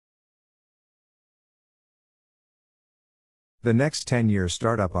The next 10-year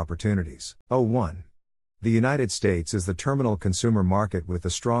startup opportunities. 1. The United States is the terminal consumer market with the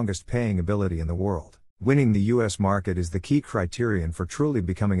strongest paying ability in the world. Winning the US market is the key criterion for truly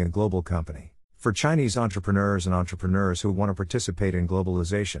becoming a global company. For Chinese entrepreneurs and entrepreneurs who want to participate in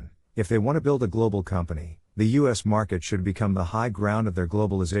globalization, if they want to build a global company, the US market should become the high ground of their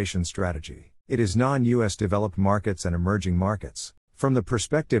globalization strategy. It is non-US developed markets and emerging markets. From the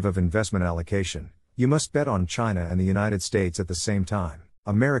perspective of investment allocation, you must bet on China and the United States at the same time.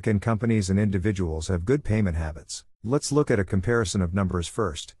 American companies and individuals have good payment habits. Let's look at a comparison of numbers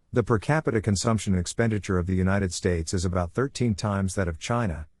first. The per capita consumption expenditure of the United States is about 13 times that of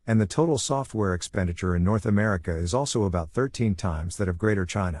China, and the total software expenditure in North America is also about 13 times that of Greater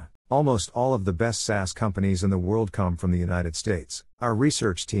China. Almost all of the best SaaS companies in the world come from the United States. Our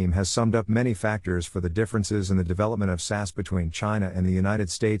research team has summed up many factors for the differences in the development of SaaS between China and the United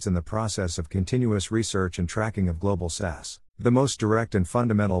States in the process of continuous research and tracking of global SaaS. The most direct and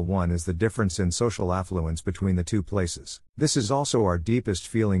fundamental one is the difference in social affluence between the two places. This is also our deepest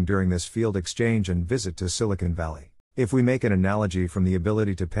feeling during this field exchange and visit to Silicon Valley. If we make an analogy from the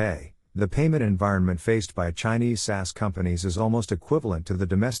ability to pay, the payment environment faced by Chinese SaaS companies is almost equivalent to the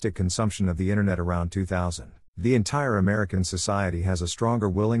domestic consumption of the internet around 2000. The entire American society has a stronger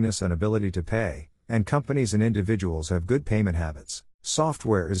willingness and ability to pay, and companies and individuals have good payment habits.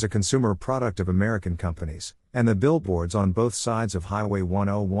 Software is a consumer product of American companies, and the billboards on both sides of Highway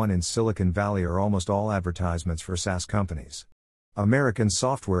 101 in Silicon Valley are almost all advertisements for SaaS companies. American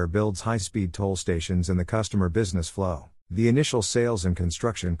software builds high-speed toll stations in the customer business flow. The initial sales and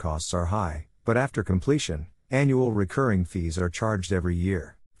construction costs are high, but after completion, annual recurring fees are charged every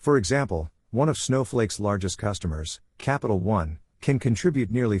year. For example, one of Snowflake's largest customers, Capital One, can contribute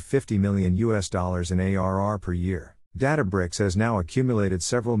nearly $50 million in ARR per year. Databricks has now accumulated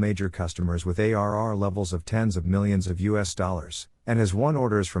several major customers with ARR levels of tens of millions of US dollars, and has won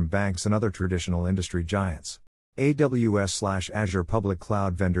orders from banks and other traditional industry giants. AWS/Azure public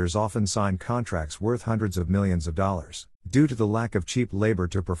cloud vendors often sign contracts worth hundreds of millions of dollars. Due to the lack of cheap labor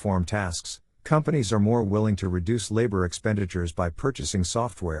to perform tasks, companies are more willing to reduce labor expenditures by purchasing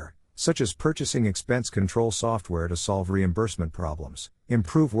software, such as purchasing expense control software to solve reimbursement problems,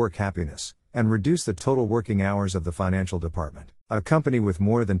 improve work happiness, and reduce the total working hours of the financial department. A company with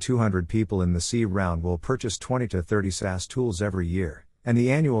more than 200 people in the C round will purchase 20 to 30 SaaS tools every year, and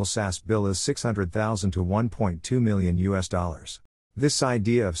the annual SaaS bill is $600,000 to $1.2 million. This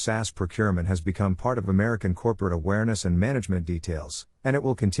idea of SaaS procurement has become part of American corporate awareness and management details, and it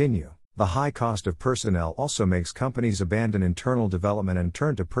will continue. The high cost of personnel also makes companies abandon internal development and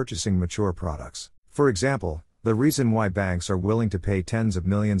turn to purchasing mature products. For example, the reason why banks are willing to pay tens of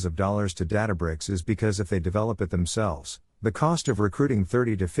millions of dollars to Databricks is because if they develop it themselves, the cost of recruiting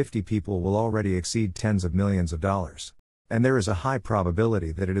 30 to 50 people will already exceed tens of millions of dollars. And there is a high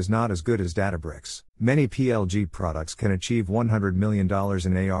probability that it is not as good as Databricks. Many PLG products can achieve $100 million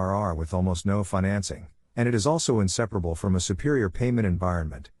in ARR with almost no financing, and it is also inseparable from a superior payment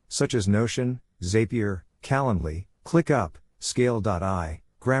environment, such as Notion, Zapier, Calendly, ClickUp, Scale.ai,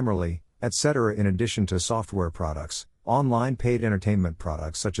 Grammarly, etc. In addition to software products, online paid entertainment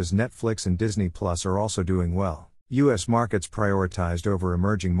products such as Netflix and Disney Plus are also doing well. US markets prioritized over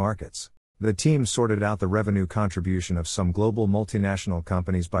emerging markets. The team sorted out the revenue contribution of some global multinational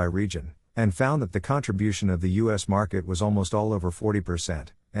companies by region, and found that the contribution of the US market was almost all over 40%,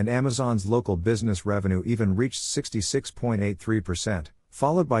 and Amazon's local business revenue even reached 66.83%,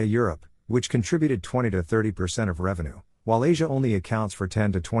 followed by Europe, which contributed 20 to 30% of revenue, while Asia only accounts for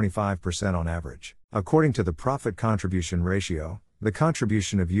 10 to 25% on average. According to the profit contribution ratio, the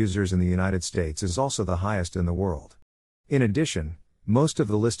contribution of users in the United States is also the highest in the world. In addition, most of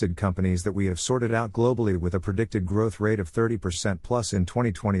the listed companies that we have sorted out globally with a predicted growth rate of 30% plus in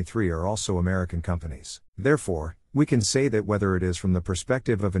 2023 are also American companies. Therefore, we can say that whether it is from the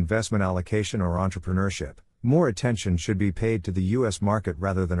perspective of investment allocation or entrepreneurship, more attention should be paid to the US market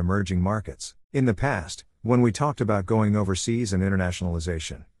rather than emerging markets. In the past, when we talked about going overseas and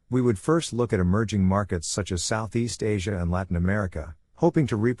internationalization, we would first look at emerging markets such as Southeast Asia and Latin America, hoping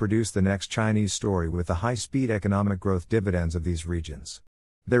to reproduce the next Chinese story with the high-speed economic growth dividends of these regions.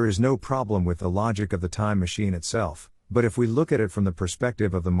 There is no problem with the logic of the time machine itself, but if we look at it from the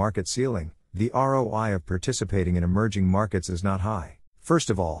perspective of the market ceiling, the ROI of participating in emerging markets is not high. First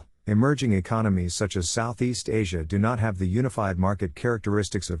of all, emerging economies such as Southeast Asia do not have the unified market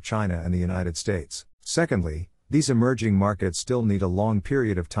characteristics of China and the United States. Secondly, these emerging markets still need a long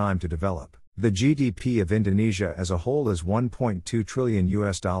period of time to develop. The GDP of Indonesia as a whole is $1.2 trillion,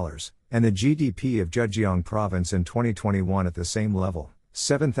 and the GDP of Zhejiang province in 2021 at the same level,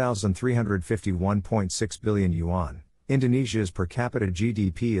 7,351.6 billion yuan. Indonesia's per capita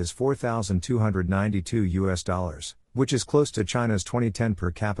GDP is $4,292, which is close to China's 2010 per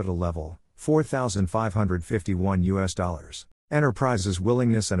capita level, $4,551. Enterprises'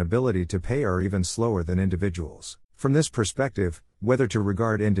 willingness and ability to pay are even slower than individuals. From this perspective, whether to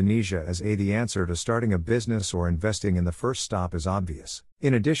regard Indonesia as the answer to starting a business or investing in the first stop is obvious.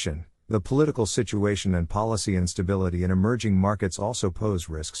 In addition, the political situation and policy instability in emerging markets also pose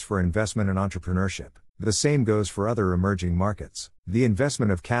risks for investment and entrepreneurship. The same goes for other emerging markets. The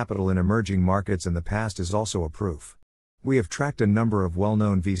investment of capital in emerging markets in the past is also a proof. We have tracked a number of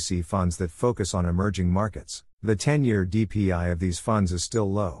well-known VC funds that focus on emerging markets. The 10-year DPI of these funds is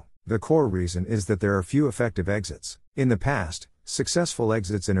still low. The core reason is that there are few effective exits. In the past, successful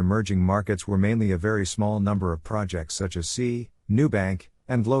exits in emerging markets were mainly a very small number of projects such as Nubank,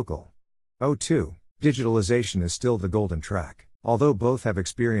 and Local. 2. Digitalization is still the golden track. Although both have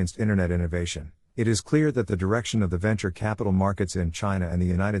experienced internet innovation, it is clear that the direction of the venture capital markets in China and the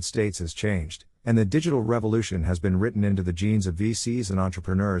United States has changed, and the digital revolution has been written into the genes of VCs and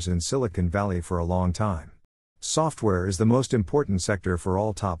entrepreneurs in Silicon Valley for a long time. Software is the most important sector for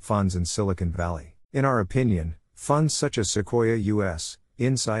all top funds in Silicon Valley. In our opinion, funds such as Sequoia US,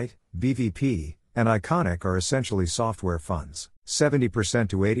 Insight, BVP, and Iconic are essentially software funds. 70%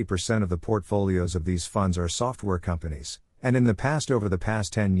 to 80% of the portfolios of these funds are software companies, and in the past, over the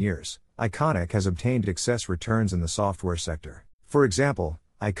past 10 years, Iconic has obtained excess returns in the software sector. For example,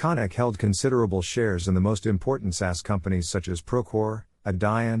 Iconic held considerable shares in the most important SaaS companies such as Procore,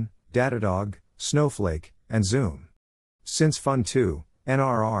 Adyen, Datadog, Snowflake, and Zoom. Since Fund 2,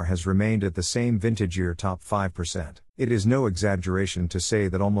 NRR has remained at the same vintage year top 5%. It is no exaggeration to say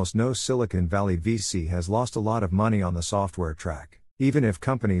that almost no Silicon Valley VC has lost a lot of money on the software track. Even if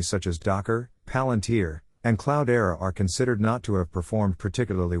companies such as Docker, Palantir, and Cloudera are considered not to have performed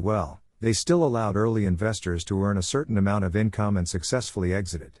particularly well, they still allowed early investors to earn a certain amount of income and successfully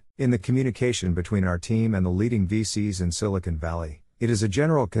exited. In the communication between our team and the leading VCs in Silicon Valley, it is a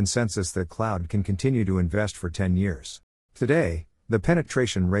general consensus that cloud can continue to invest for 10 years. Today, the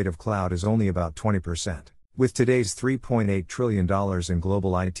penetration rate of cloud is only about 20%. With today's $3.8 trillion in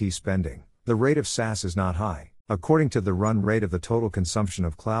global IT spending, the rate of SaaS is not high. According to the run rate of the total consumption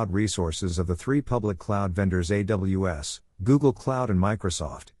of cloud resources of the three public cloud vendors AWS, Google Cloud and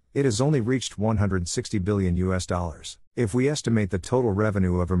Microsoft, it has only reached $160 billion. If we estimate the total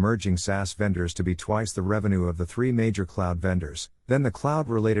revenue of emerging SaaS vendors to be twice the revenue of the three major cloud vendors, then the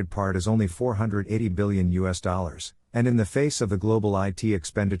cloud-related part is only $480 billion. And in the face of the global IT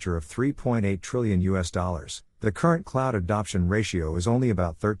expenditure of $3.8 trillion, the current cloud adoption ratio is only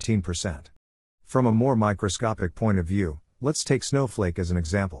about 13%. From a more microscopic point of view, let's take Snowflake as an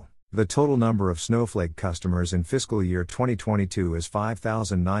example. The total number of Snowflake customers in fiscal year 2022 is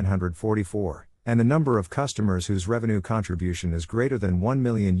 5,944, and the number of customers whose revenue contribution is greater than $1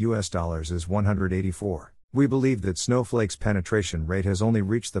 million is 184. We believe that Snowflake's penetration rate has only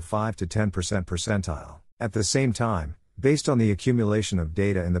reached the 5 to 10% percentile. At the same time, based on the accumulation of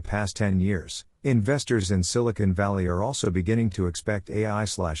data in the past 10 years, investors in Silicon Valley are also beginning to expect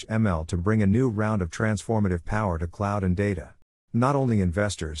AI/ML to bring a new round of transformative power to cloud and data. Not only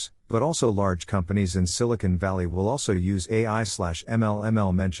investors, but also large companies in Silicon Valley will also use AI/ML.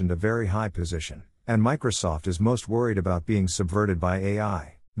 ML mentioned a very high position, and Microsoft is most worried about being subverted by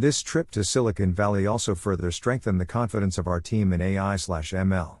AI. This trip to Silicon Valley also further strengthened the confidence of our team in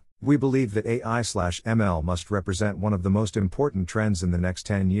AI/ML. We believe that AI/ML must represent one of the most important trends in the next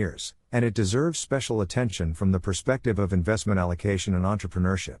 10 years, and it deserves special attention from the perspective of investment allocation and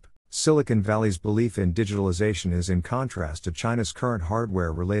entrepreneurship. Silicon Valley's belief in digitalization is in contrast to China's current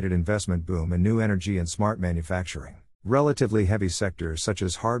hardware-related investment boom in new energy and smart manufacturing. Relatively heavy sectors such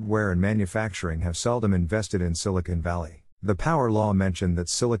as hardware and manufacturing have seldom invested in Silicon Valley. The Power Law mentioned that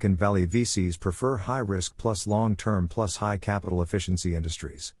Silicon Valley VCs prefer high-risk plus long-term plus high capital efficiency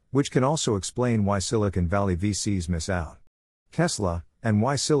industries, which can also explain why Silicon Valley VCs miss out. Tesla, and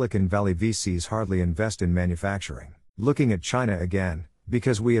why Silicon Valley VCs hardly invest in manufacturing. Looking at China again,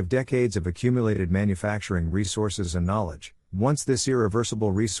 because we have decades of accumulated manufacturing resources and knowledge, once this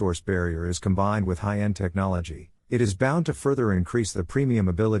irreversible resource barrier is combined with high-end technology, it is bound to further increase the premium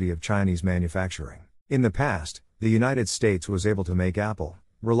ability of Chinese manufacturing. In the past, the United States was able to make Apple,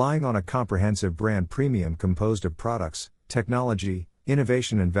 relying on a comprehensive brand premium composed of products, technology,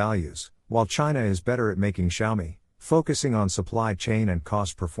 innovation and values, while China is better at making Xiaomi, focusing on supply chain and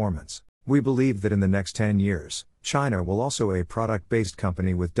cost performance. We believe that in the next 10 years, China will also a product-based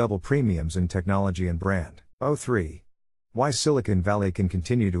company with double premiums in technology and brand. 3. Why Silicon Valley can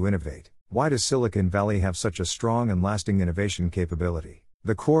continue to innovate. Why does Silicon Valley have such a strong and lasting innovation capability?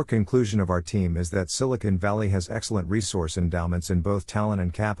 The core conclusion of our team is that Silicon Valley has excellent resource endowments in both talent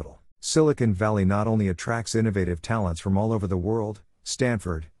and capital. Silicon Valley not only attracts innovative talents from all over the world,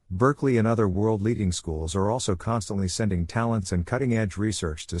 Stanford, Berkeley and other world-leading schools are also constantly sending talents and cutting-edge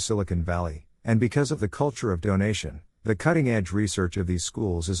research to Silicon Valley, and because of the culture of donation, the cutting-edge research of these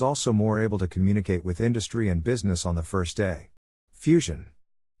schools is also more able to communicate with industry and business on the first day. Fusion.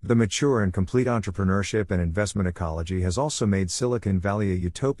 The mature and complete entrepreneurship and investment ecology has also made Silicon Valley a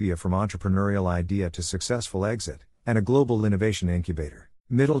utopia from entrepreneurial idea to successful exit, and a global innovation incubator.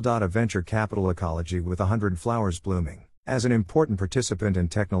 A venture capital ecology with 100 flowers blooming. As an important participant in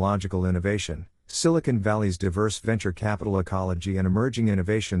technological innovation, Silicon Valley's diverse venture capital ecology and emerging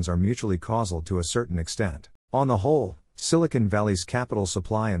innovations are mutually causal to a certain extent. On the whole, Silicon Valley's capital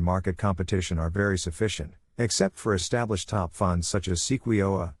supply and market competition are very sufficient, except for established top funds such as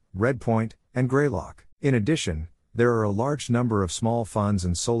Sequoia, Redpoint, and Greylock. In addition, there are a large number of small funds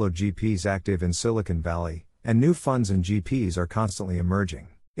and solo GPs active in Silicon Valley, and new funds and GPs are constantly emerging.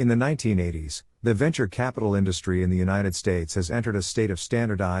 In the 1980s, the venture capital industry in the United States has entered a state of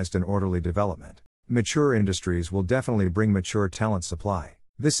standardized and orderly development. Mature industries will definitely bring mature talent supply.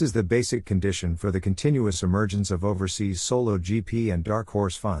 This is the basic condition for the continuous emergence of overseas solo GP and dark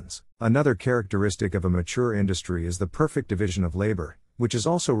horse funds. Another characteristic of a mature industry is the perfect division of labor, which is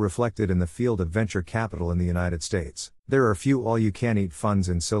also reflected in the field of venture capital in the United States. There are few all-you-can-eat funds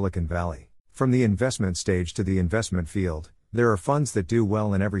in Silicon Valley. From the investment stage to the investment field, there are funds that do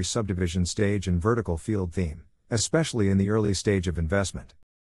well in every subdivision stage and vertical field theme, especially in the early stage of investment.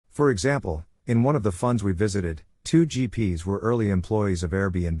 For example, in one of the funds we visited, 2 GPs were early employees of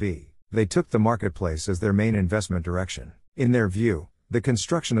Airbnb. They took the marketplace as their main investment direction. In their view, the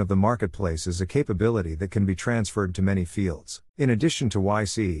construction of the marketplace is a capability that can be transferred to many fields. In addition to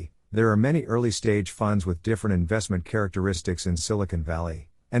YC, there are many early-stage funds with different investment characteristics in Silicon Valley,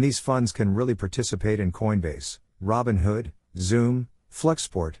 and these funds can really participate in Coinbase, Robinhood, Zoom,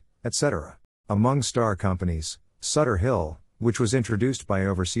 Flexport, etc. Among star companies, Sutter Hill, which was introduced by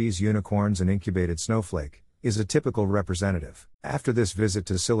overseas unicorns and incubated Snowflake, is a typical representative. After this visit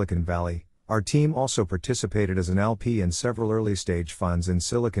to Silicon Valley, our team also participated as an LP in several early-stage funds in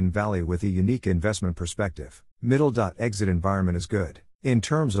Silicon Valley with a unique investment perspective. Exit environment is good. In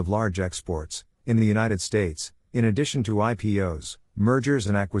terms of large exports, in the United States, in addition to IPOs, mergers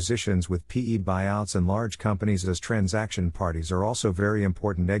and acquisitions with PE buyouts and large companies as transaction parties are also very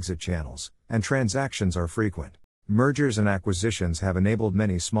important exit channels, and transactions are frequent. Mergers and acquisitions have enabled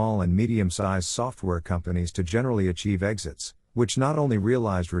many small and medium-sized software companies to generally achieve exits, which not only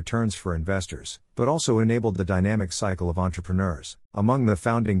realized returns for investors, but also enabled the dynamic cycle of entrepreneurs. Among the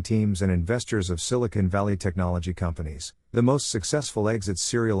founding teams and investors of Silicon Valley technology companies, the most successful exits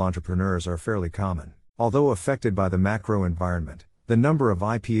serial entrepreneurs are fairly common. Although affected by the macro environment, the number of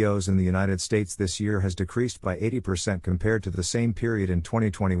IPOs in the United States this year has decreased by 80% compared to the same period in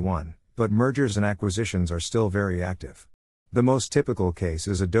 2021, but mergers and acquisitions are still very active. The most typical case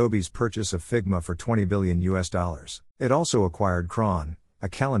is Adobe's purchase of Figma for $20 billion. It also acquired Cron, a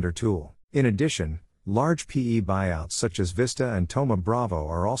calendar tool. In addition, large PE buyouts such as Vista and Thoma Bravo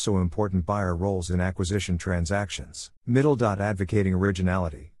are also important buyer roles in acquisition transactions. Advocating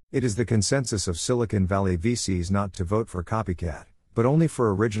originality. It is the consensus of Silicon Valley VCs not to vote for copycat, but only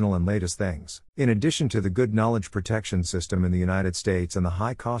for original and latest things. In addition to the good knowledge protection system in the United States and the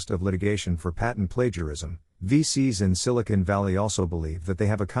high cost of litigation for patent plagiarism, VCs in Silicon Valley also believe that they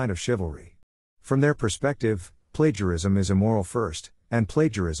have a kind of chivalry. From their perspective, plagiarism is immoral first, and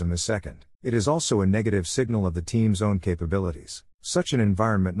plagiarism is second. It is also a negative signal of the team's own capabilities. Such an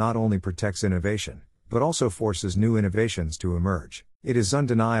environment not only protects innovation, but also forces new innovations to emerge. It is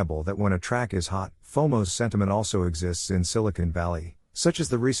undeniable that when a track is hot, FOMO's sentiment also exists in Silicon Valley, such as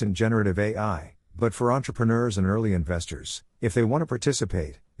the recent generative AI, but for entrepreneurs and early investors, if they want to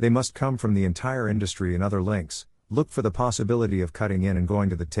participate, they must come from the entire industry and other links, look for the possibility of cutting in and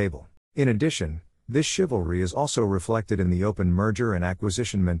going to the table. In addition, this chivalry is also reflected in the open merger and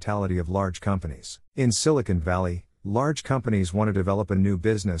acquisition mentality of large companies. In Silicon Valley, large companies want to develop a new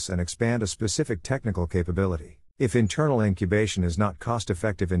business and expand a specific technical capability. If internal incubation is not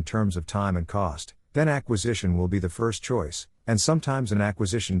cost-effective in terms of time and cost, then acquisition will be the first choice, and sometimes an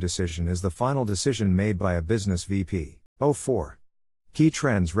acquisition decision is the final decision made by a business VP. 4. Key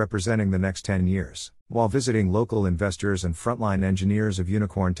trends representing the next 10 years. While visiting local investors and frontline engineers of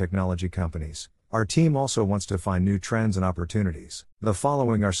unicorn technology companies, our team also wants to find new trends and opportunities. The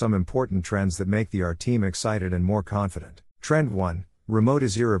following are some important trends that make our team excited and more confident. Trend 1. Remote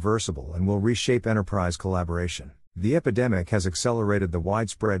is irreversible and will reshape enterprise collaboration. The epidemic has accelerated the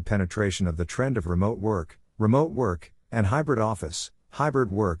widespread penetration of the trend of remote work, and hybrid office,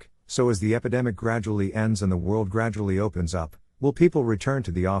 Hybrid work. So as the epidemic gradually ends and the world gradually opens up, will people return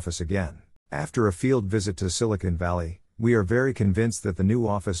to the office again? After a field visit to Silicon Valley, we are very convinced that the new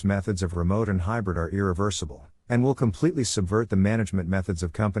office methods of remote and hybrid are irreversible, and will completely subvert the management methods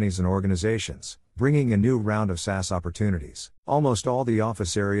of companies and organizations, bringing a new round of SaaS opportunities. Almost all the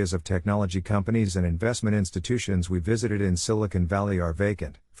office areas of technology companies and investment institutions we visited in Silicon Valley are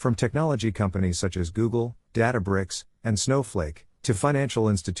vacant, from technology companies such as Google, Databricks, and Snowflake, to financial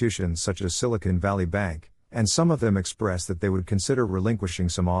institutions such as Silicon Valley Bank, and some of them expressed that they would consider relinquishing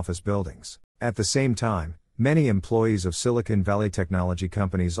some office buildings. At the same time, many employees of Silicon Valley technology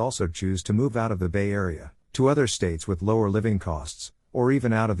companies also choose to move out of the Bay Area, to other states with lower living costs, or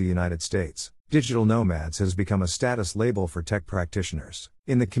even out of the United States. Digital nomads has become a status label for tech practitioners.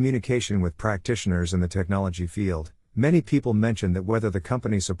 In the communication with practitioners in the technology field, many people mention that whether the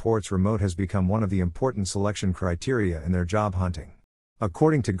company supports remote has become one of the important selection criteria in their job hunting.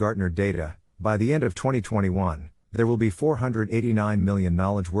 According to Gartner data, by the end of 2021, there will be 489 million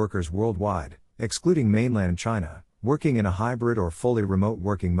knowledge workers worldwide, excluding mainland China, working in a hybrid or fully remote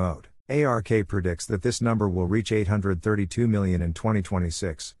working mode. ARK predicts that this number will reach 832 million in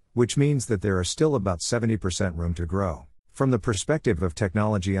 2026, which means that there are still about 70% room to grow. From the perspective of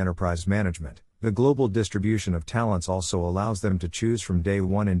technology enterprise management, the global distribution of talents also allows them to choose from day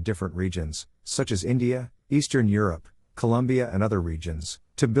one in different regions, such as India, Eastern Europe, Colombia and other regions,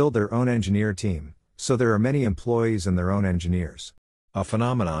 to build their own engineer team, so there are many employees and their own engineers. A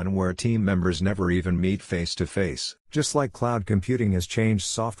phenomenon where team members never even meet face to face. Just like cloud computing has changed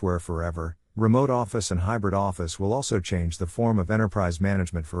software forever, remote office and hybrid office will also change the form of enterprise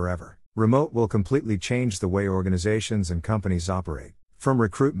management forever. Remote will completely change the way organizations and companies operate. From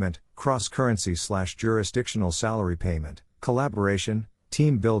recruitment, cross-currency/jurisdictional salary payment, collaboration,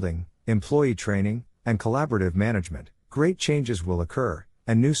 team building, employee training, and collaborative management, great changes will occur,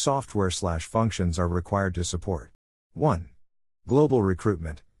 and new software/functions are required to support. 1. Global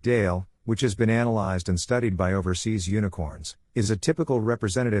recruitment. Dale, which has been analyzed and studied by overseas unicorns, is a typical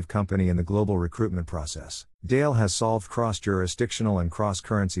representative company in the global recruitment process. Dale has solved cross-jurisdictional and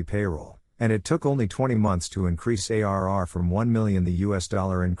cross-currency payroll, and it took only 20 months to increase ARR from $1 million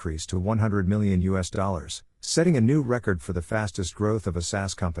increase to $100 million, setting a new record for the fastest growth of a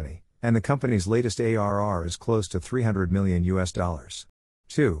SaaS company, and the company's latest ARR is close to $300 million.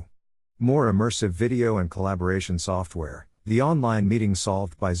 2. More immersive video and collaboration software. The online meeting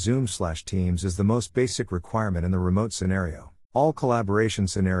solved by Zoom/Teams is the most basic requirement in the remote scenario. All collaboration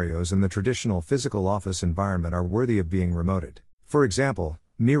scenarios in the traditional physical office environment are worthy of being remoted. For example,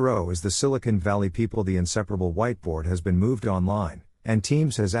 Miro is the Silicon Valley people. The inseparable whiteboard has been moved online, and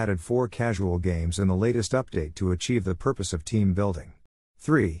Teams has added 4 casual games in the latest update to achieve the purpose of team building.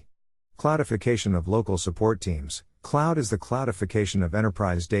 3. Cloudification of local support teams. Cloud is the cloudification of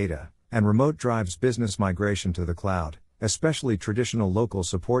enterprise data, and remote drives business migration to the cloud, especially traditional local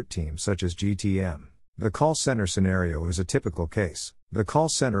support teams such as GTM. The call center scenario is a typical case. The call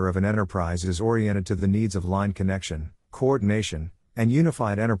center of an enterprise is oriented to the needs of line connection, coordination, and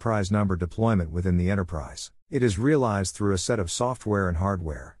unified enterprise number deployment within the enterprise. It is realized through a set of software and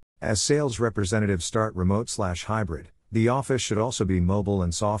hardware. As sales representatives start remote/hybrid, the office should also be mobile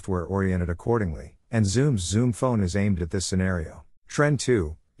and software oriented accordingly, and Zoom's Zoom Phone is aimed at this scenario. Trend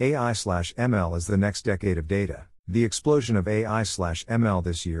 2, AI/ML is the next decade of data. The explosion of AI/ML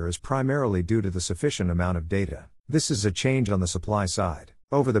this year is primarily due to the sufficient amount of data. This is a change on the supply side.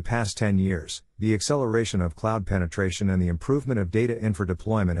 Over the past 10 years, the acceleration of cloud penetration and the improvement of data infra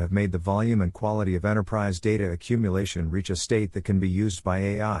deployment have made the volume and quality of enterprise data accumulation reach a state that can be used by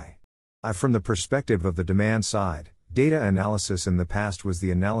AI. From the perspective of the demand side, data analysis in the past was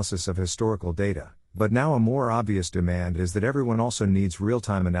the analysis of historical data, but now a more obvious demand is that everyone also needs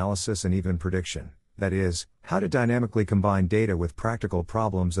real-time analysis and even prediction. That is, how to dynamically combine data with practical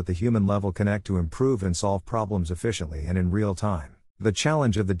problems at the human level connect to improve and solve problems efficiently and in real time. The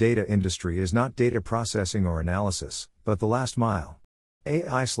challenge of the data industry is not data processing or analysis, but the last mile.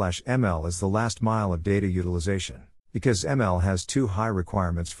 AI/ML is the last mile of data utilization. Because ML has too high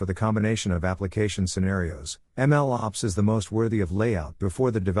requirements for the combination of application scenarios, ML Ops is the most worthy of layout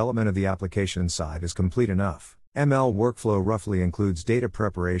before the development of the application side is complete enough. ML workflow roughly includes data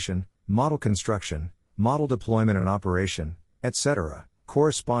preparation, model construction, model deployment and operation, etc.,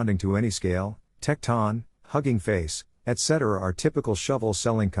 corresponding to any scale. Tekton, Hugging Face, etc. are typical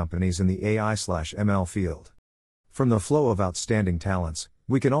shovel-selling companies in the AI/ML field. From the flow of outstanding talents,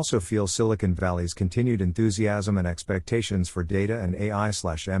 we can also feel Silicon Valley's continued enthusiasm and expectations for data and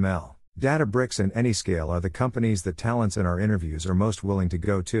AI/ML. Databricks and Anyscale are the companies that talents in our interviews are most willing to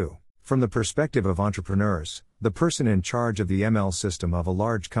go to. From the perspective of entrepreneurs, the person in charge of the ML system of a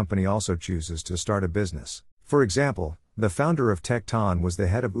large company also chooses to start a business. For example, the founder of Tekton was the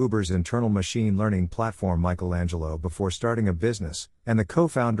head of Uber's internal machine learning platform Michelangelo before starting a business, and the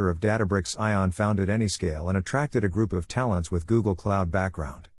co-founder of Databricks Ion founded Anyscale and attracted a group of talents with Google Cloud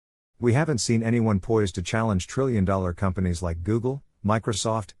background. We haven't seen anyone poised to challenge trillion-dollar companies like Google,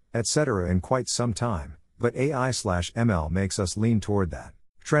 Microsoft, etc. in quite some time, but AI/ML makes us lean toward that.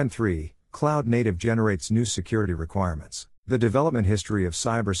 Trend 3, Cloud Native generates new security requirements. The development history of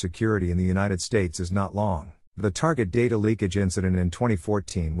cybersecurity in the United States is not long. The Target data leakage incident in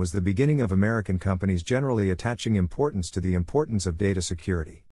 2014 was the beginning of American companies generally attaching importance to the importance of data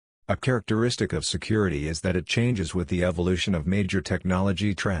security. A characteristic of security is that it changes with the evolution of major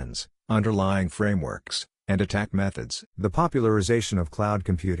technology trends, underlying frameworks, and attack methods. The popularization of cloud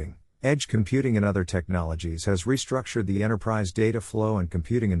computing, edge computing and other technologies has restructured the enterprise data flow and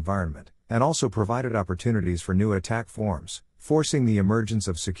computing environment, and also provided opportunities for new attack forms, forcing the emergence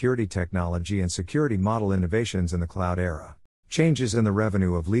of security technology and security model innovations in the cloud era. Changes in the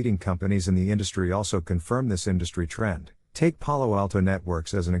revenue of leading companies in the industry also confirm this industry trend. Take Palo Alto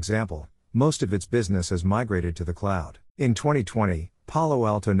Networks as an example. Most of its business has migrated to the cloud. In 2020, Palo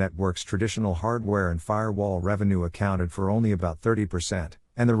Alto Networks' traditional hardware and firewall revenue accounted for only about 30%,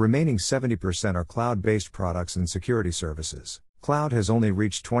 and the remaining 70% are cloud-based products and security services. Cloud has only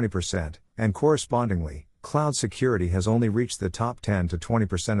reached 20%, and correspondingly, cloud security has only reached the top 10 to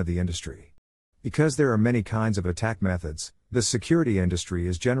 20% of the industry. Because there are many kinds of attack methods, the security industry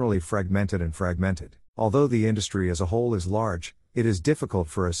is generally fragmented. Although the industry as a whole is large, it is difficult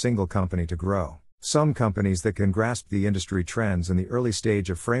for a single company to grow. Some companies that can grasp the industry trends in the early stage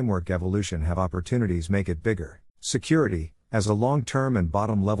of framework evolution have opportunities make it bigger. Security, as a long-term and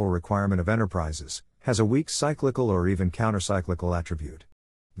bottom-level requirement of enterprises, has a weak cyclical or even countercyclical attribute.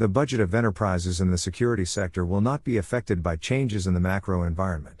 The budget of enterprises in the security sector will not be affected by changes in the macro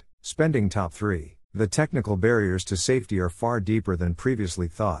environment. Spending top 3. The technical barriers to safety are far deeper than previously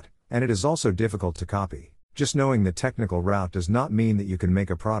thought, and it is also difficult to copy. Just knowing the technical route does not mean that you can make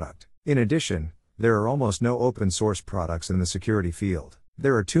a product. In addition, there are almost no open source products in the security field.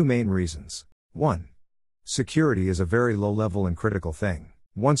 There are 2 main reasons. 1. Security is a very low-level and critical thing.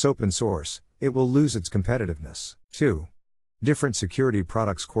 Once open source, it will lose its competitiveness. 2. Different security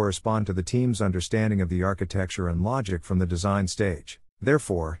products correspond to the team's understanding of the architecture and logic from the design stage.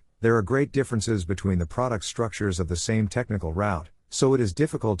 Therefore, there are great differences between the product structures of the same technical route, so it is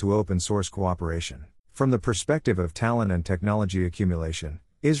difficult to open source cooperation. From the perspective of talent and technology accumulation,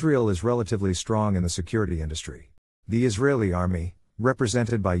 Israel is relatively strong in the security industry. The Israeli army,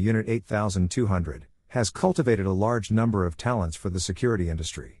 represented by Unit 8200, has cultivated a large number of talents for the security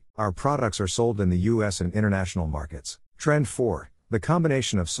industry. Our products are sold in the US and international markets. Trend 4. The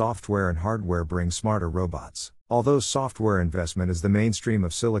combination of software and hardware brings smarter robots. Although software investment is the mainstream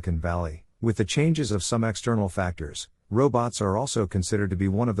of Silicon Valley, with the changes of some external factors, robots are also considered to be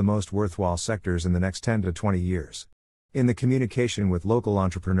one of the most worthwhile sectors in the next 10 to 20 years. In the communication with local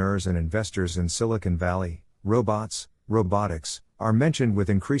entrepreneurs and investors in Silicon Valley, robotics, are mentioned with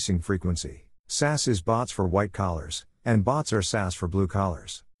increasing frequency. SaaS is bots for white collars, and bots are SaaS for blue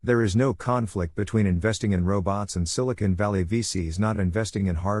collars. There is no conflict between investing in robots and Silicon Valley VCs not investing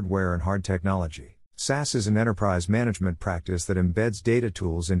in hardware and hard technology. SaaS is an enterprise management practice that embeds data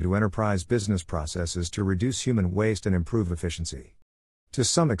tools into enterprise business processes to reduce human waste and improve efficiency. To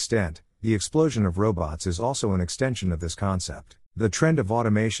some extent, the explosion of robots is also an extension of this concept. The trend of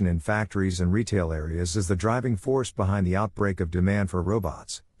automation in factories and retail areas is the driving force behind the outbreak of demand for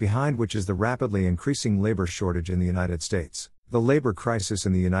robots, behind which is the rapidly increasing labor shortage in the United States. The labor crisis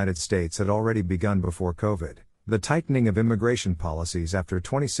in the United States had already begun before COVID. The tightening of immigration policies after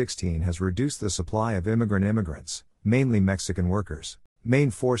 2016 has reduced the supply of immigrants, mainly Mexican workers,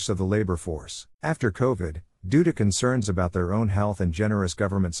 main force of the labor force. After COVID, due to concerns about their own health and generous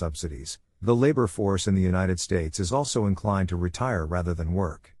government subsidies, the labor force in the United States is also inclined to retire rather than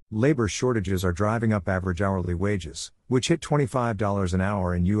work. Labor shortages are driving up average hourly wages, which hit $25 an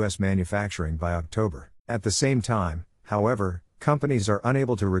hour in U.S. manufacturing by October. At the same time, however, companies are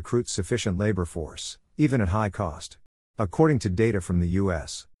unable to recruit sufficient labor force, even at high cost. According to data from the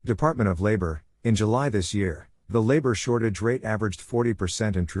U.S. Department of Labor, in July this year, the labor shortage rate averaged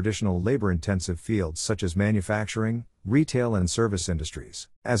 40% in traditional labor-intensive fields such as manufacturing, retail and service industries.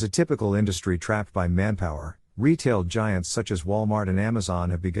 As a typical industry trapped by manpower, retail giants such as Walmart and Amazon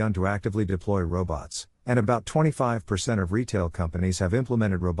have begun to actively deploy robots, and about 25% of retail companies have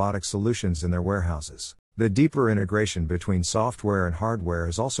implemented robotic solutions in their warehouses. The deeper integration between software and hardware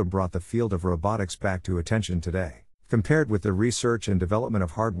has also brought the field of robotics back to attention today. Compared with the research and development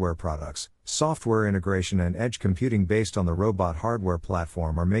of hardware products, software integration and edge computing based on the robot hardware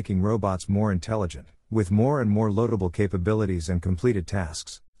platform are making robots more intelligent, with more and more loadable capabilities and completed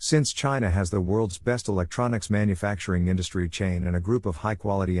tasks. Since China has the world's best electronics manufacturing industry chain and a group of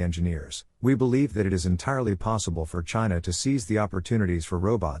high-quality engineers, we believe that it is entirely possible for China to seize the opportunities for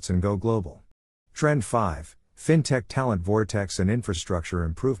robots and go global. Trend 5. Fintech talent vortex and infrastructure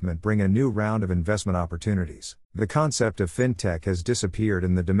improvement bring a new round of investment opportunities. The concept of fintech has disappeared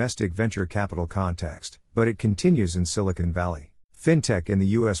in the domestic venture capital context, but it continues in Silicon Valley. Fintech in the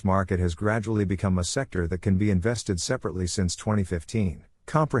US market has gradually become a sector that can be invested separately since 2015.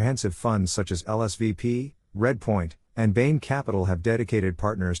 Comprehensive funds such as LSVP, Redpoint, and Bain Capital have dedicated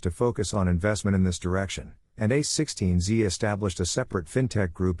partners to focus on investment in this direction, and A16Z established a separate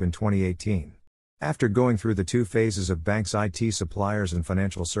fintech group in 2018. After going through the two phases of banks, IT suppliers and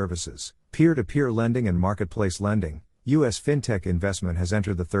financial services, peer-to-peer lending and marketplace lending, U.S. fintech investment has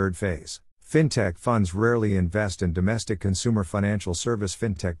entered the third phase. Fintech funds rarely invest in domestic consumer financial service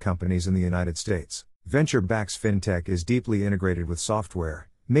fintech companies in the United States. Venture-backed fintech is deeply integrated with software,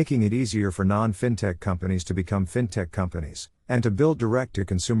 making it easier for non-fintech companies to become fintech companies, and to build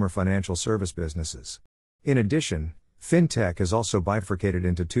direct-to-consumer financial service businesses. In addition, fintech has also bifurcated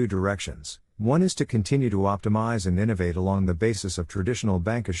into two directions. One is to continue to optimize and innovate along the basis of traditional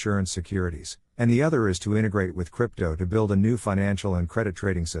bank assurance securities, and the other is to integrate with crypto to build a new financial and credit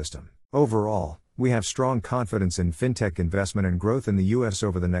trading system. Overall, we have strong confidence in fintech investment and growth in the US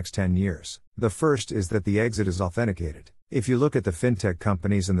over the next 10 years. The first is that the exit is authenticated. If you look at the fintech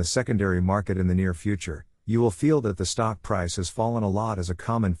companies in the secondary market in the near future, you will feel that the stock price has fallen a lot as a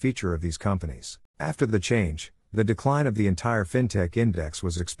common feature of these companies. After the change, the decline of the entire fintech index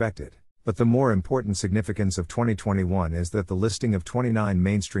was expected. But the more important significance of 2021 is that the listing of 29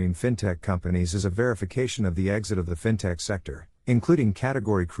 mainstream fintech companies is a verification of the exit of the fintech sector, including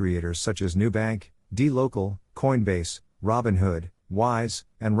category creators such as Nubank, dLocal, Coinbase, Robinhood, Wise,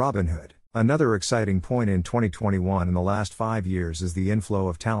 and Robinhood. Another exciting point in 2021 and the last 5 years is the inflow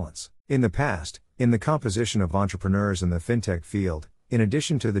of talents. In the past, in the composition of entrepreneurs in the fintech field, in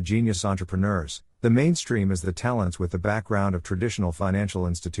addition to the genius entrepreneurs, the mainstream is the talents with the background of traditional financial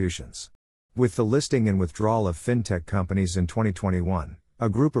institutions. With the listing and withdrawal of fintech companies in 2021, a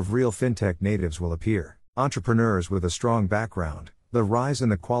group of real fintech natives will appear. Entrepreneurs with a strong background. The rise in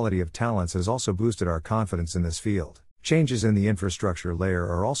the quality of talents has also boosted our confidence in this field. Changes in the infrastructure layer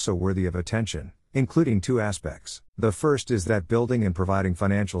are also worthy of attention, including two aspects. The first is that building and providing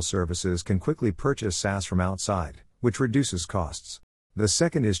financial services can quickly purchase SaaS from outside, which reduces costs. The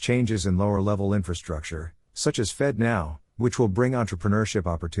second is changes in lower-level infrastructure, such as FedNow, which will bring entrepreneurship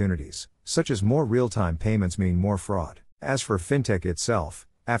opportunities, such as more real-time payments mean more fraud. As for fintech itself,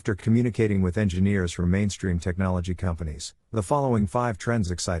 after communicating with engineers from mainstream technology companies, the following 5 trends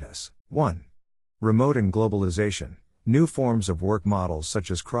excite us. 1. Remote and globalization. New forms of work models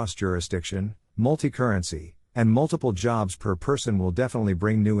such as cross-jurisdiction, multi-currency, and multiple jobs per person will definitely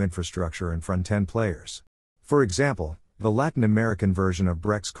bring new infrastructure and front-end players. For example, the Latin American version of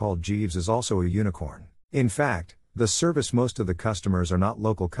Brex called Jeeves is also a unicorn. In fact, the service most of the customers are not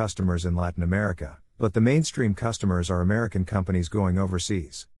local customers in Latin America, but the mainstream customers are American companies going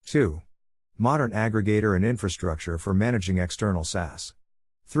overseas. 2. Modern aggregator and infrastructure for managing external SaaS.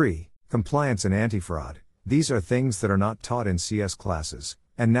 3. Compliance and anti-fraud. These are things that are not taught in CS classes,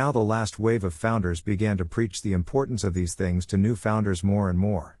 and now the last wave of founders began to preach the importance of these things to new founders more and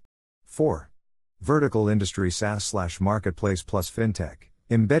more. 4. Vertical industry SaaS/marketplace plus fintech.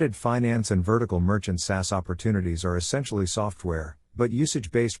 Embedded finance and vertical merchant SaaS opportunities are essentially software, but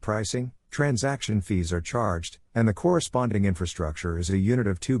usage-based pricing, transaction fees are charged, and the corresponding infrastructure is a unit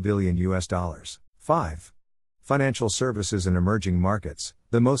of $2 billion. 5. Financial services in emerging markets.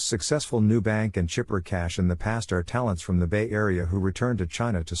 The most successful Nubank and Chipper Cash in the past are talents from the Bay Area who returned to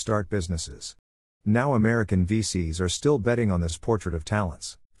China to start businesses. Now American VCs are still betting on this portrait of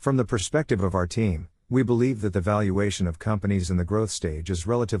talents. From the perspective of our team, we believe that the valuation of companies in the growth stage is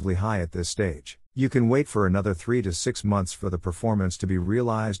relatively high at this stage. You can wait for another 3 to 6 months for the performance to be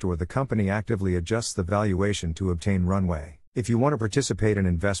realized, or the company actively adjusts the valuation to obtain runway. If you want to participate in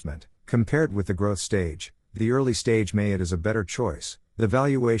investment, compared with the growth stage, the early stage may it is a better choice. The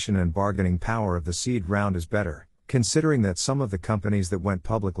valuation and bargaining power of the seed round is better, considering that some of the companies that went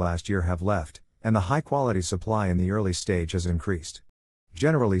public last year have left, and the high quality supply in the early stage has increased.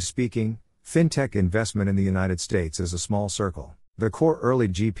 Generally speaking, fintech investment in the United States is a small circle. The core early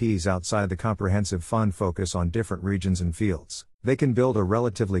GPs outside the comprehensive fund focus on different regions and fields. They can build a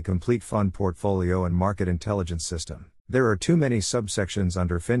relatively complete fund portfolio and market intelligence system. There are too many subsections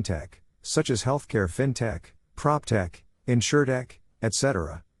under fintech, such as healthcare fintech, PropTech, InsurTech,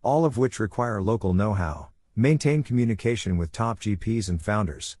 etc., all of which require local know-how, maintain communication with top GPs and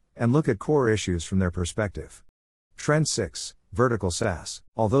founders, and look at core issues from their perspective. Trend 6. Vertical SaaS.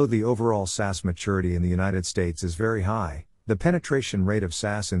 Although the overall SaaS maturity in the United States is very high, the penetration rate of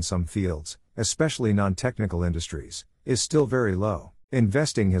SaaS in some fields, especially non-technical industries, is still very low.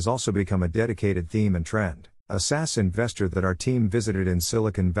 Investing has also become a dedicated theme and trend. A SaaS investor that our team visited in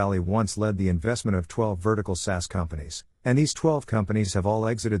Silicon Valley once led the investment of 12 vertical SaaS companies, and these 12 companies have all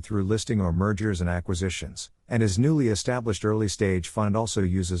exited through listing or mergers and acquisitions, and his newly established early-stage fund also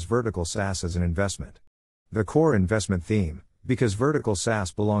uses vertical SaaS as an investment. The core investment theme, because vertical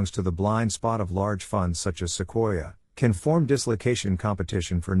SaaS belongs to the blind spot of large funds such as Sequoia, can form dislocation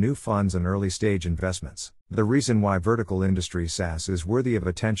competition for new funds and early-stage investments. The reason why vertical industry SaaS is worthy of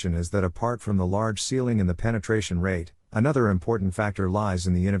attention is that apart from the large ceiling in the penetration rate, another important factor lies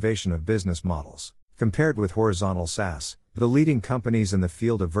in the innovation of business models. Compared with horizontal SaaS, the leading companies in the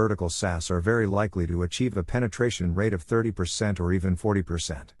field of vertical SaaS are very likely to achieve a penetration rate of 30% or even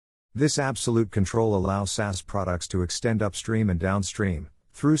 40%. This absolute control allows SaaS products to extend upstream and downstream,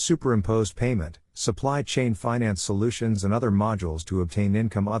 through superimposed payment, supply chain finance solutions and other modules to obtain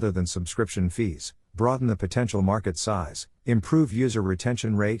income other than subscription fees, broaden the potential market size, improve user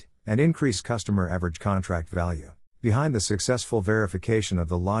retention rate, and increase customer average contract value. Behind the successful verification of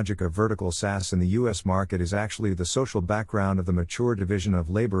the logic of vertical SaaS in the US market is actually the social background of the mature division of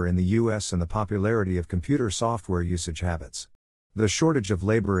labor in the US and the popularity of computer software usage habits. The shortage of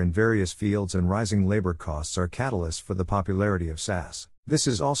labor in various fields and rising labor costs are catalysts for the popularity of SaaS. This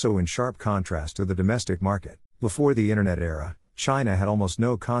is also in sharp contrast to the domestic market. Before the internet era, China had almost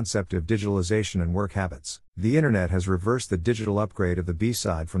no concept of digitalization and work habits. The internet has reversed the digital upgrade of the B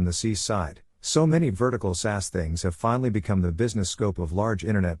side from the C side, so many vertical SaaS things have finally become the business scope of large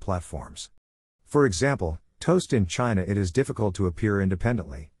internet platforms. For example, Toast in China, it is difficult to appear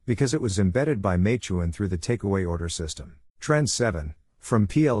independently, because it was embedded by Meituan through the takeaway order system. Trend 7. From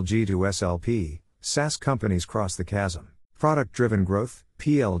PLG to SLP, SaaS companies cross the chasm. Product-driven growth,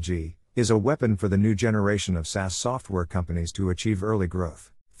 PLG, is a weapon for the new generation of SaaS software companies to achieve early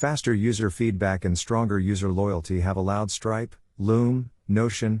growth. Faster user feedback and stronger user loyalty have allowed Stripe, Loom,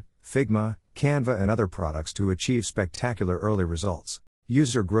 Notion, Figma, Canva and other products to achieve spectacular early results.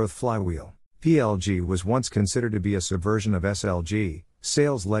 User growth flywheel. PLG was once considered to be a subversion of SLG,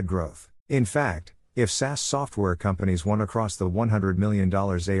 sales-led growth. In fact, if SaaS software companies want to cross the $100 million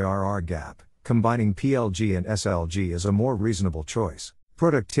ARR gap, combining PLG and SLG is a more reasonable choice.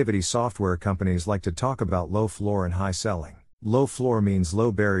 Productivity software companies like to talk about low floor and high selling. Low floor means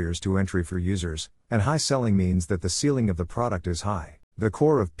low barriers to entry for users, and high selling means that the ceiling of the product is high. The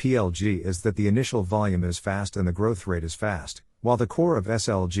core of PLG is that the initial volume is fast and the growth rate is fast, while the core of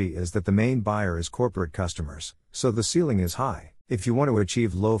SLG is that the main buyer is corporate customers, so the ceiling is high. If you want to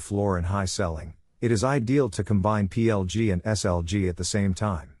achieve low floor and high selling, it is ideal to combine PLG and SLG at the same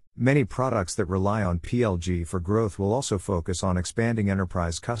time. Many products that rely on PLG for growth will also focus on expanding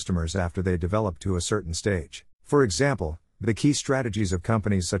enterprise customers after they develop to a certain stage. For example, the key strategies of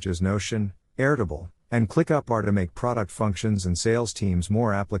companies such as Notion, Airtable, and ClickUp are to make product functions and sales teams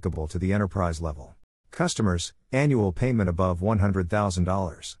more applicable to the enterprise level. Customers, annual payment above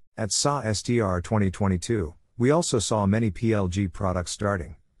 $100,000. At SaaStr 2022, we also saw many PLG products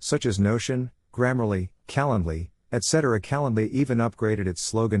starting, such as Notion, Grammarly, Calendly, etc. Calendly even upgraded its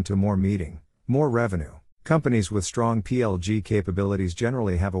slogan to more meeting, more revenue. Companies with strong PLG capabilities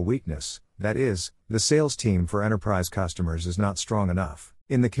generally have a weakness, that is, the sales team for enterprise customers is not strong enough.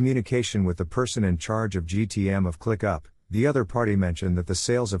 In the communication with the person in charge of GTM of ClickUp, the other party mentioned that the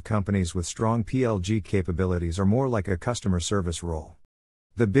sales of companies with strong PLG capabilities are more like a customer service role.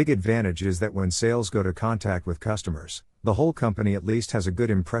 The big advantage is that when sales go to contact with customers, the whole company at least has a good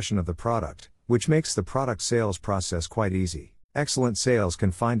impression of the product, which makes the product sales process quite easy. Excellent sales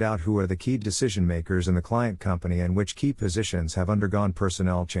can find out who are the key decision makers in the client company and which key positions have undergone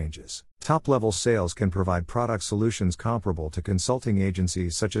personnel changes. Top-level sales can provide product solutions comparable to consulting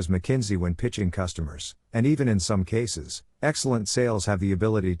agencies such as McKinsey when pitching customers, and even in some cases, excellent sales have the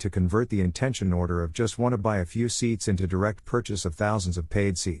ability to convert the intention order of just want to buy a few seats into direct purchase of thousands of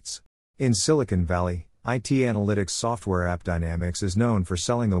paid seats. In Silicon Valley, IT analytics software AppDynamics is known for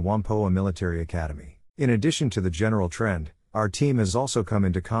selling the Whampoa Military Academy. In addition to the general trend, our team has also come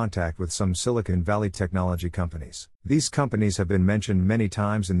into contact with some Silicon Valley technology companies. These companies have been mentioned many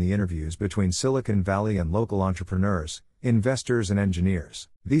times in the interviews between Silicon Valley and local entrepreneurs, investors and engineers.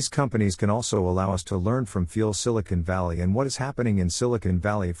 These companies can also allow us to learn from Feel Silicon Valley and what is happening in Silicon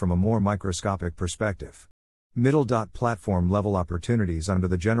Valley from a more microscopic perspective. Middle. Platform level opportunities under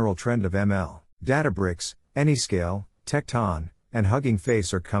the general trend of ML. Databricks, Anyscale, Tekton, and Hugging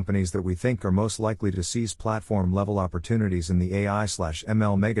Face are companies that we think are most likely to seize platform-level opportunities in the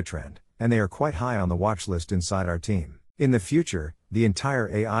AI/ML megatrend, and they are quite high on the watch list inside our team. In the future, the entire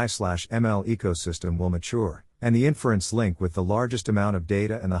AI/ML ecosystem will mature, and the inference link with the largest amount of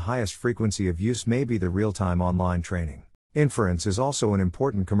data and the highest frequency of use may be the real-time online training. Inference is also an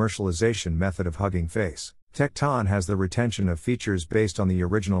important commercialization method of Hugging Face. Tekton has the retention of features based on the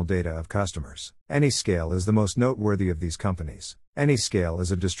original data of customers. Anyscale is the most noteworthy of these companies. Anyscale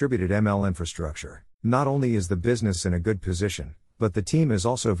is a distributed ML infrastructure. Not only is the business in a good position, but the team is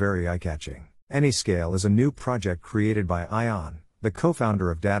also very eye-catching. Anyscale is a new project created by Ion, the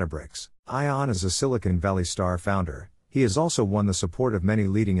co-founder of Databricks. Ion is a Silicon Valley star founder. He has also won the support of many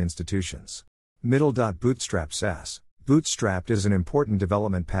leading institutions. Bootstrap SaaS. Bootstrapped is an important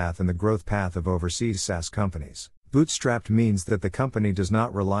development path in the growth path of overseas SaaS companies. Bootstrapped means that the company does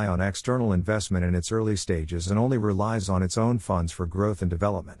not rely on external investment in its early stages and only relies on its own funds for growth and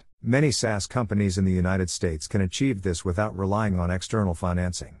development. Many SaaS companies in the United States can achieve this without relying on external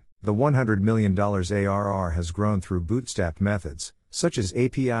financing. The $100 million ARR has grown through bootstrapped methods, such as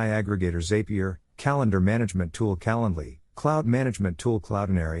API aggregator Zapier, calendar management tool Calendly, cloud management tool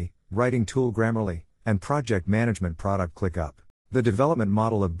Cloudinary, writing tool Grammarly, and project management product ClickUp. The development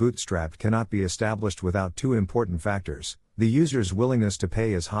model of Bootstrapped cannot be established without two important factors: the user's willingness to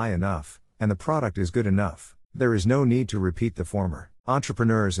pay is high enough, and the product is good enough. There is no need to repeat the former.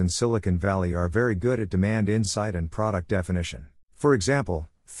 Entrepreneurs in Silicon Valley are very good at demand insight and product definition. For example,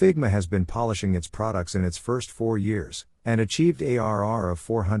 Figma has been polishing its products in its first 4 years, and achieved ARR of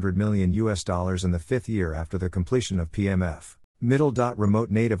 $400 million in the 5th year after the completion of PMF. Remote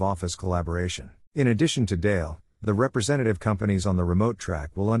native office collaboration. In addition to Dale, the representative companies on the remote track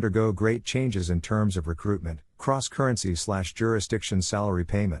will undergo great changes in terms of recruitment, cross-currency/jurisdiction salary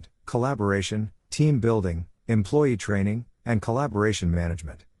payment, collaboration, team building, employee training, and collaboration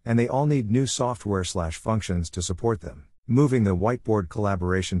management, and they all need new software/functions to support them. Moving the whiteboard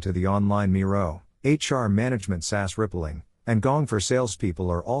collaboration to the online Miro, HR management SaaS Rippling, and Gong for salespeople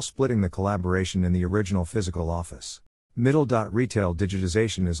are all splitting the collaboration in the original physical office. Retail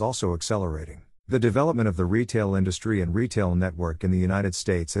digitization is also accelerating. The development of the retail industry and retail network in the United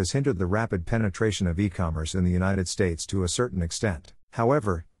States has hindered the rapid penetration of e-commerce in the United States to a certain extent.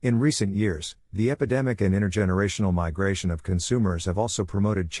 However, in recent years, the epidemic and intergenerational migration of consumers have also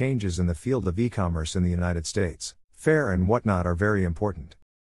promoted changes in the field of e-commerce in the United States. Faire and Whatnot are very important.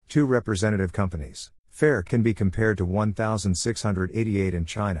 Two representative companies. Faire can be compared to 1688 in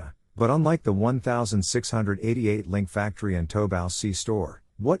China, but unlike the 1688 Link Factory and Taobao C Store,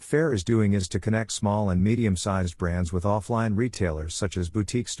 what Faire is doing is to connect small and medium-sized brands with offline retailers such as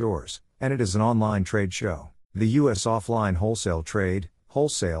boutique stores, and it is an online trade show. The U.S. offline wholesale trade,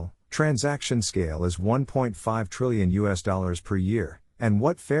 wholesale, transaction scale is $1.5 trillion per year, and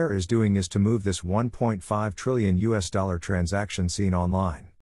what Faire is doing is to move this $1.5 trillion transaction scene online.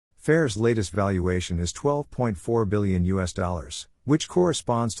 Faire's latest valuation is $12.4 billion, which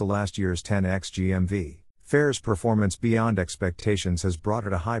corresponds to last year's 10x GMV. Faire's performance beyond expectations has brought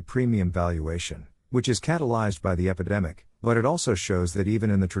it a high premium valuation, which is catalyzed by the epidemic, but it also shows that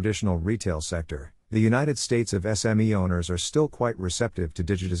even in the traditional retail sector, the United States of SME owners are still quite receptive to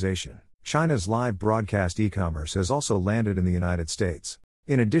digitization. China's live broadcast e-commerce has also landed in the United States.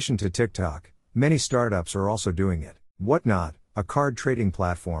 In addition to TikTok, many startups are also doing it. Whatnot, a card trading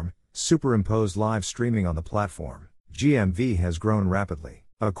platform, superimposed live streaming on the platform. GMV has grown rapidly.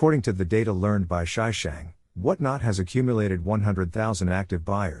 According to the data learned by Shishang, Whatnot has accumulated 100,000 active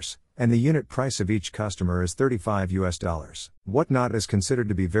buyers, and the unit price of each customer is $35. Whatnot is considered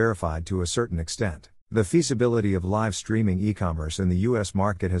to be verified to a certain extent. The feasibility of live streaming e-commerce in the US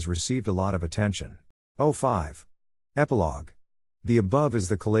market has received a lot of attention. 05. Epilogue. The above is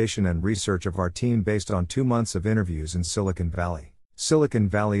the collation and research of our team based on 2 months of interviews in Silicon Valley. Silicon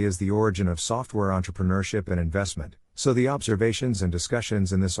Valley is the origin of software entrepreneurship and investment, so the observations and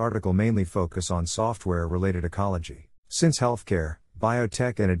discussions in this article mainly focus on software-related ecology. Since healthcare,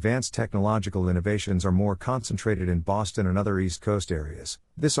 biotech and advanced technological innovations are more concentrated in Boston and other East Coast areas,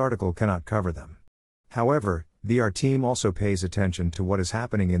 this article cannot cover them. However, our team also pays attention to what is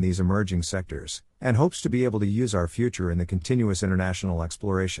happening in these emerging sectors, and hopes to be able to use our future in the continuous international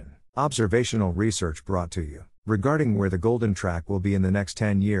exploration. Observational research brought to you regarding where the golden track will be in the next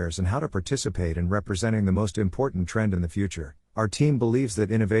 10 years and how to participate in representing the most important trend in the future. Our team believes that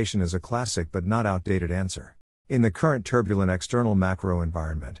innovation is a classic but not outdated answer. In the current turbulent external macro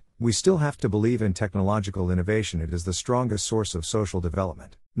environment, we still have to believe in technological innovation. It is the strongest source of social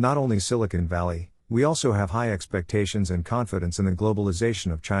development. Not only Silicon Valley, We also have high expectations and confidence in the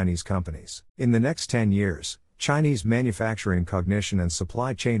globalization of Chinese companies. In the next 10 years, Chinese manufacturing cognition and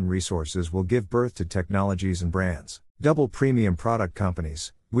supply chain resources will give birth to technologies and brands. Double premium product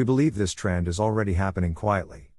companies. We believe this trend is already happening quietly.